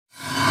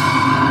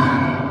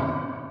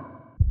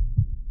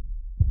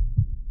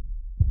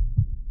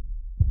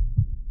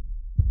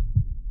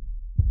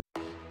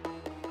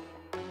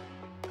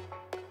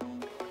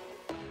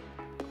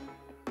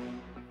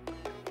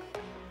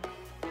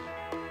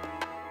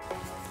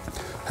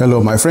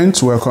Hello my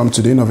friends, welcome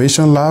to the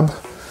Innovation Lab.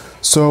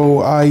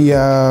 So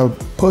I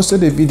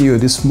posted a video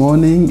this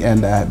morning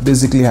and I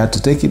basically had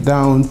to take it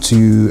down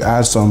to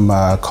add some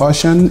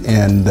caution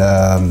and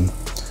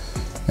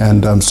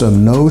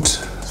some note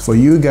for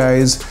you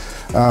guys.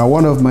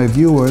 One of my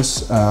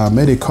viewers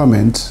made a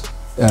comment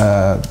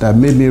that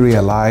made me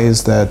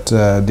realize that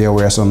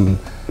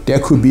there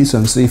could be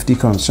some safety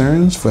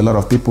concerns for a lot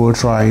of people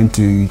trying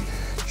to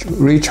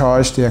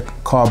recharge their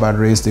car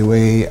batteries the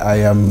way I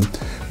am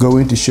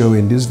going to show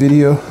in this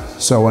video.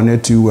 So I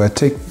wanted to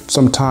take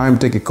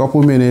a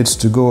couple minutes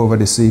to go over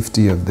the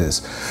safety of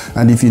this.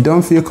 And if you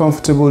don't feel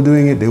comfortable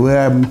doing it the way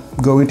I'm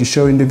going to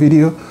show in the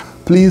video,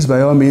 please,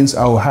 by all means,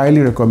 I would highly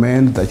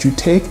recommend that you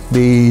take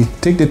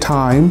the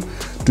time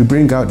to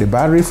bring out the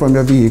battery from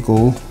your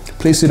vehicle,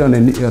 place it on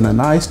a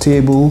nice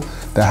table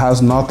that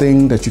has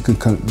nothing that you could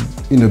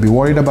be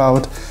worried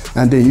about,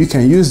 and then you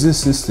can use this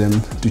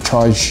system to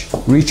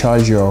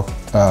recharge your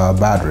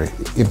battery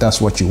if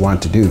that's what you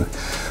want to do.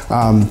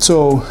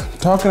 So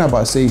talking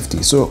about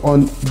safety, so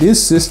on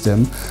this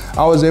system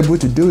I was able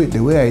to do it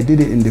the way I did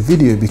it in the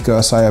video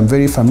because I am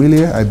very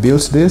familiar. I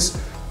built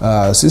this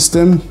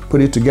system,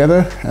 put it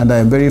together, and I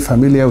am very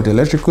familiar with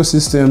electrical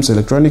systems,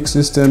 electronic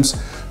systems.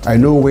 I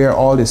know where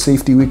all the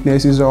safety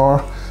weaknesses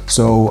are.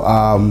 So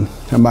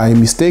my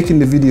mistake in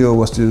the video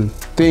was to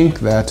think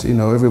that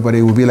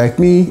everybody will be like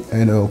me,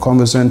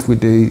 conversant with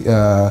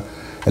the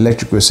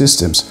electrical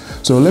systems.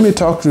 So let me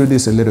talk through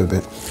this a little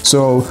bit.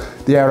 So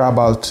there are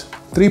about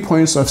 3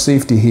 points of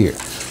safety here.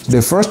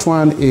 The first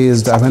one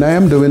is that when I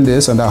am doing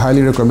this, and I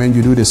highly recommend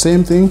you do the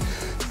same thing,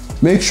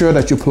 make sure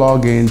that you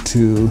plug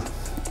into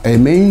a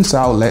mains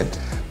outlet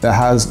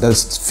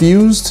that's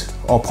fused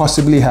or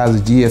possibly has a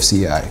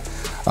GFCI.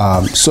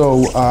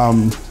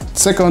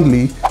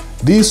 Secondly,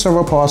 these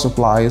servo power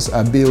supplies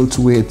are built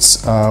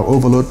with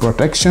overload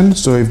protection,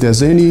 so if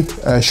there's any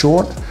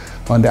short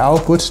on the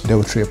output, they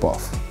will trip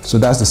off. So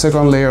that's the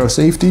second layer of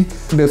safety.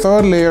 The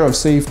third layer of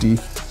safety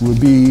will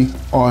be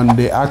on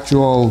the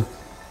actual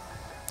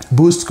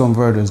boost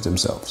converters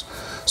themselves.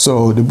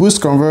 So the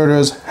boost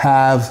converters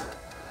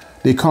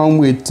they come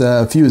with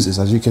fuses,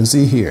 as you can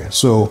see here.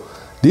 So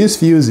these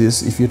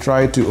fuses, if you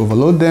try to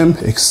overload them,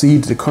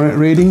 exceed the current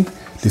rating,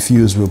 the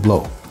fuse will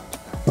blow,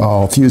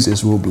 or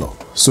fuses will blow.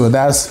 So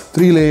that's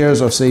 3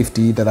 layers of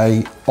safety that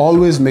I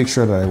always make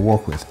sure that I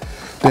work with.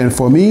 Then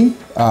for me,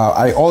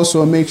 I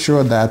also make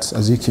sure that,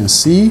 as you can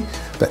see,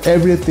 that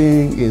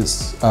everything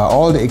is,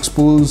 all the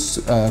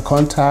exposed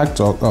contact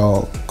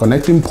or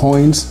connecting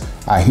points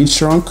are heat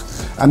shrunk,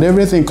 and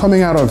everything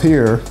coming out of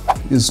here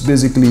is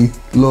basically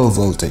low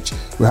voltage.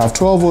 We have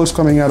 12 volts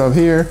coming out of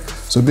here.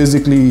 So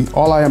basically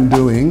all I am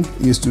doing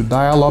is to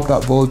dial up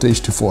that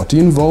voltage to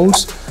 14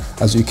 volts,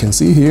 as you can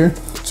see here,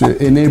 to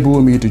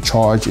enable me to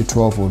charge a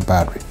 12 volt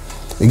battery.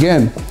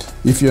 Again,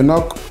 if you're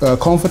not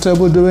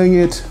comfortable doing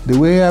it the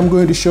way I'm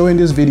going to show in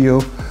this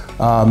video,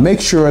 make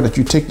sure that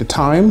you take the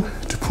time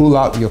to pull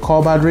out your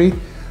car battery,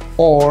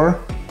 or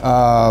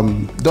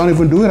don't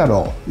even do it at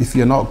all. If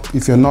you're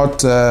not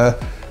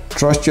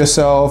trust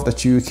yourself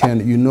that you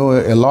know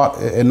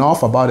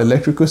enough about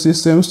electrical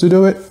systems to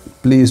do it,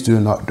 please do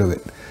not do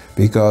it,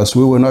 because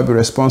we will not be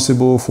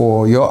responsible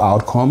for your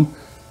outcome.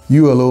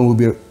 You alone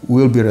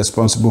will be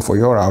responsible for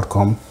your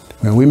outcome.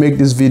 When we make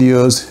these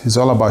videos, it's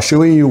all about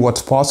showing you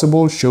what's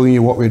possible, showing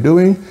you what we're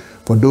doing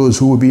for those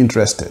who will be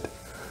interested.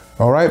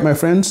 All right, my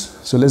friends,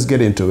 so let's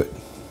get into it.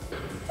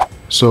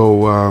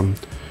 So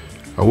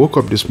I woke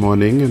up this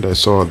morning and I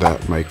saw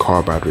that my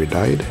car battery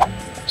died.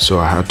 So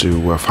I had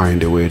to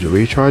find a way to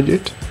recharge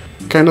it.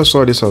 Kind of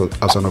saw this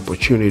as an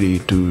opportunity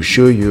to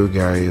show you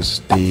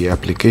guys the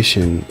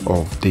application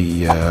of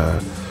the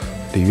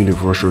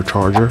universal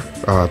charger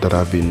that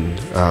I've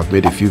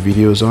made a few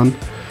videos on.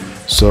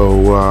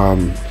 So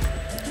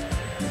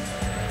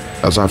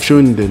as I've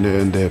shown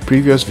in the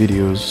previous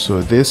videos,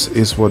 so this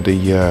is what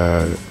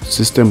the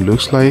system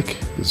looks like.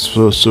 It's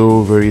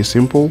so very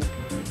simple.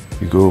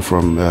 You go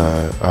from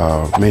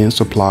main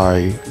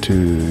supply to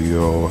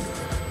your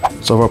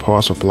servo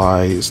power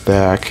supply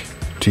stack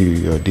to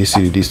your DC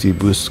to DC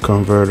boost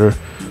converter.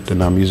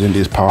 Then I'm using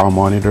this power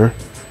monitor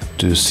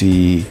to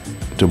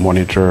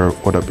monitor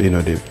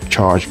the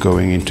charge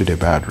going into the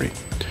battery.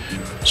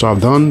 So I've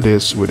done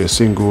this with a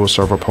single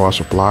servo power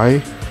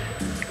supply,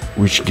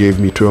 which gave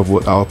me 12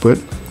 volt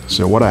output.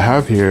 So what I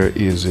have here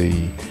is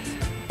a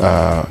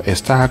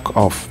stack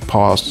of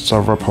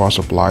servo power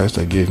supplies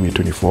that gave me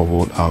 24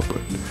 volt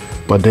output.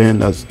 But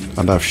then,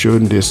 and I've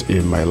shown this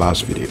in my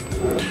last video.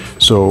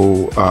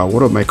 So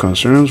one of my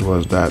concerns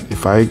was that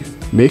if I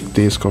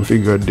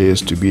configure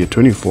this to be a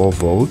 24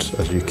 volts,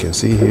 as you can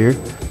see here,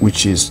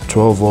 which is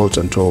 12 volts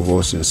and 12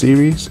 volts in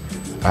series,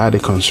 I had a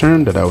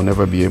concern that I would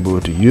never be able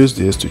to use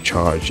this to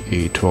charge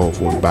a 12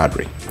 volt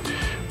battery.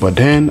 But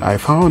then I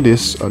found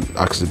this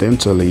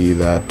accidentally,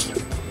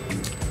 that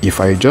if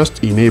I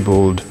just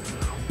enabled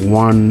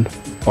one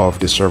of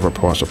the servo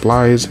power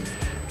supplies,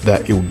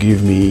 that it will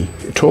give me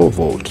 12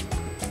 volt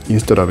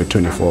instead of a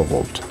 24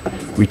 volt,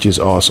 which is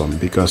awesome,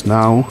 because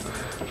now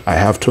I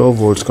have 12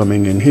 volts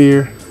coming in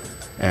here,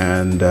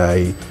 and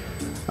I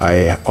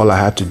all I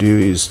had to do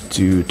is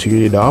to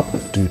tune it up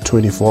to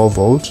 24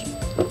 volts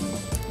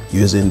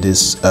using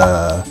this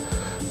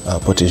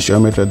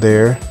potentiometer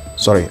there.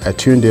 Sorry, I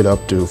tuned it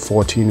up to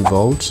 14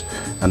 volts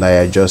and I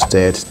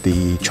adjusted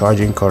the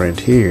charging current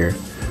here.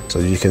 So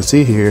you can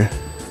see here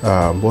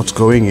what's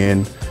going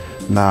in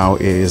now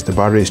is the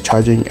battery is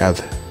charging at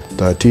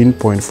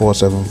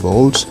 13.47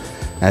 volts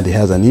and it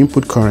has an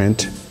input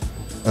current,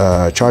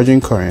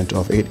 charging current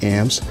of 8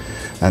 amps,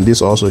 and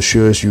this also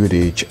shows you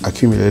the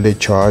accumulated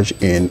charge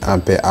in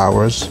ampere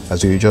hours.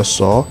 As you just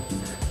saw,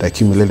 the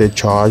accumulated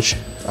charge,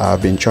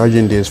 I've been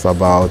charging this for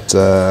about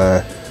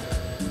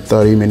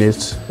 30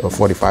 minutes or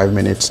 45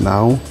 minutes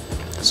now,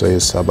 so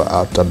it's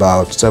about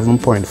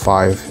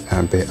 7.5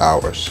 ampere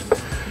hours.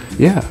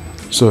 Yeah,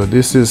 so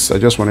this is, I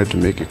just wanted to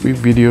make a quick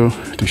video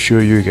to show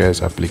you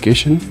guys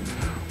application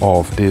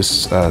of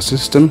this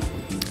system,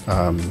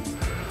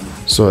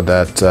 so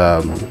that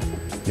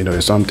you know,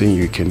 it's something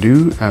you can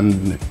do.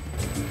 And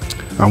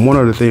one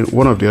of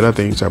the other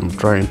things I'm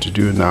trying to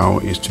do now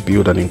is to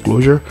build an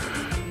enclosure,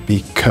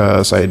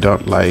 because I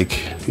don't like,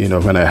 you know,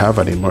 when I have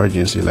an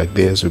emergency like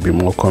this, it would be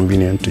more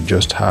convenient to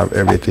just have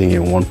everything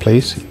in one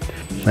place.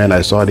 When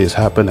I saw this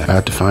happen, I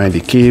had to find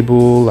the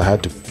cable, I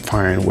had to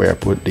find where I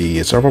put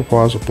the servo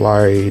power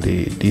supply,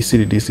 the DC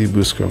to DC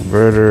boost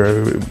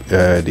converter,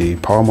 the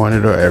power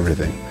monitor,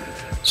 everything.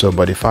 So,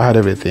 but if I had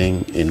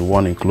everything in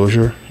one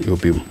enclosure, it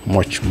would be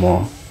much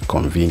more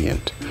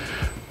convenient.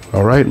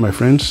 All right, my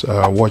friends,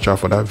 watch out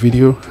for that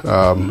video.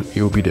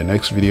 It will be the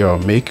next video I'll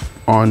make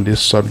on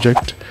this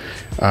subject.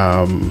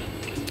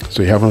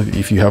 So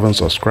if you haven't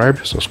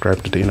subscribed,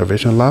 subscribe to the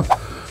Innovation Lab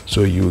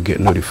so you will get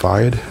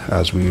notified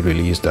as we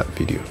release that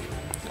video.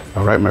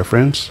 All right, my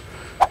friends,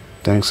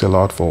 thanks a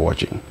lot for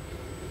watching.